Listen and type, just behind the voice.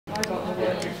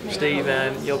Steve,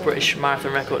 your British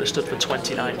marathon record has stood for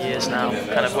 29 years now.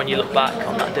 Kind of when you look back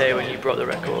on that day when you broke the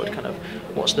record, kind of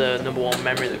what's the #1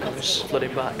 memory that comes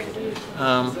flooding back?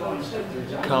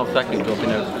 Carl Thackeray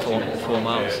dropping out 4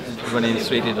 miles, running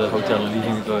straight into the hotel and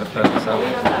leaving me going further south.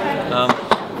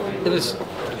 It was,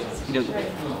 you know,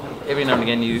 every now and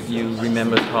again you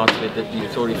remember parts of it that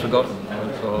you'd already forgotten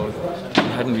or you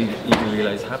hadn't even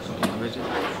realised happened.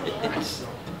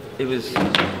 It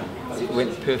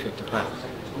went perfect to plan.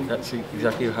 That's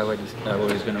exactly how I was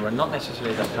going to run. Not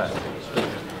necessarily that fast, but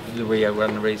the way I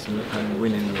ran the race and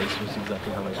winning the race was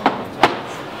exactly how I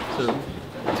wanted.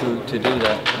 So to do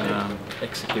that,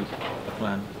 execute the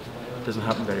plan, doesn't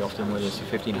happen very often, whether it's a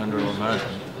 1500 or a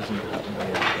marathon. It doesn't happen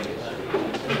very often.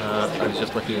 I was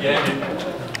just lucky to do it.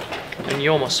 And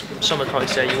you almost, some would probably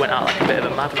say you went out like a bit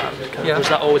of a madman. Yeah. Was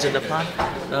that always in the plan?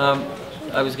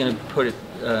 I was going to put it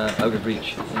out of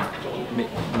reach.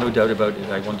 No doubt about it,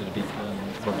 I wanted to beat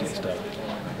Bob Dickstein.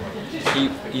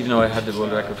 Even though I had the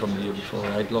world record from the year before,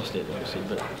 I'd lost it obviously,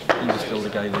 but he was still the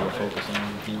guy they were focusing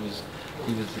on. He was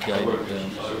the guy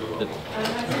that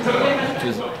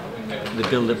was, the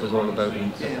build-up was all about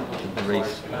the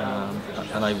race,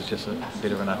 and I was just a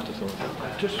bit of an afterthought.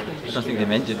 There's nothing they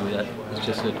meant to do that. It's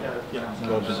just that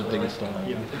Rob was the biggest star,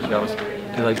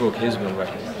 because I broke his world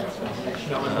record.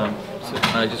 So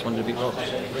I just wanted to beat Rob,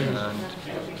 and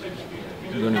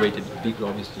the only way to beat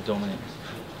Rob is to dominate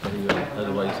very well.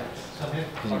 Otherwise,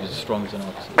 because he was as strong as an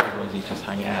ox, otherwise he'd just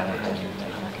hang in there and hang.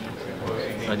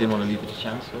 I didn't want to leave it to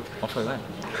chance, so off I went.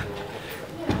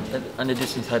 And the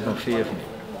distance had no fear for me.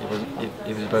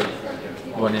 It was about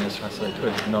running as fast as I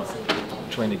could, not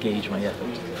trying to gauge my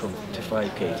effort to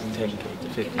 5k, to 10k, to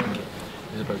 15k.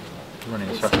 It was about running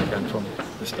as fast as I can from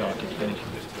the start to the finish.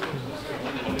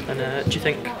 And do you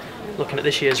think, looking at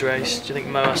this year's race, do you think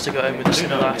Mo has to go in with a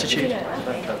similar attitude?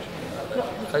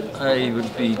 I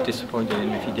would be disappointed in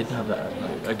him if he didn't have that.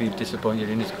 I'd be disappointed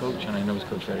in his coach, and I know his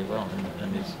coach very well,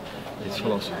 and his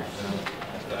philosophy.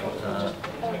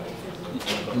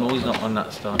 Mo's not on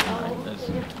that starting line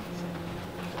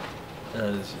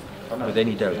as with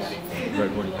any doubts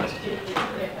about what he has to do.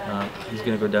 He's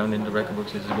going to go down in the record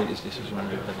books as the greatest distance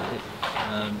runner ever did.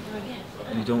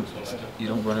 And you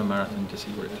don't run a marathon to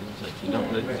see what it feels like. You're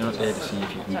not there to see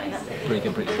if you can break a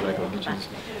British record,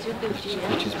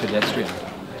 which is pedestrian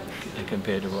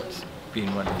compared to what's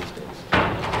being run these days.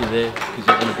 You're there because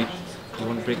you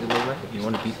want to break the world record. You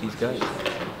want to beat these guys.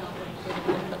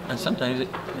 And sometimes,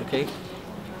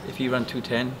 if you run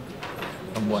 2:10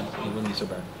 and 1, it wouldn't be so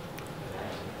bad.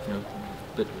 You know,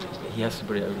 but he has to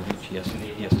put it out of reach. He has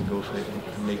to go for it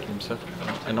and make him suffer,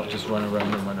 and not just run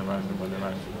around and run around and run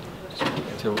around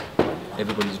until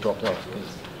everybody's dropped off.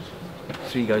 Because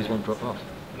 3 guys won't drop off,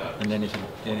 and then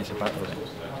it's a battle then,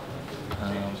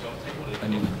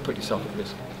 and you put yourself at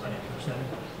risk.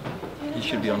 He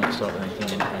should be on the start line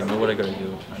thinking, I know what I got to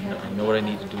do. I know what I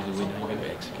need to do to win. I'm going to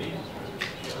execute.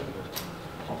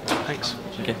 Thanks.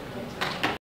 Okay.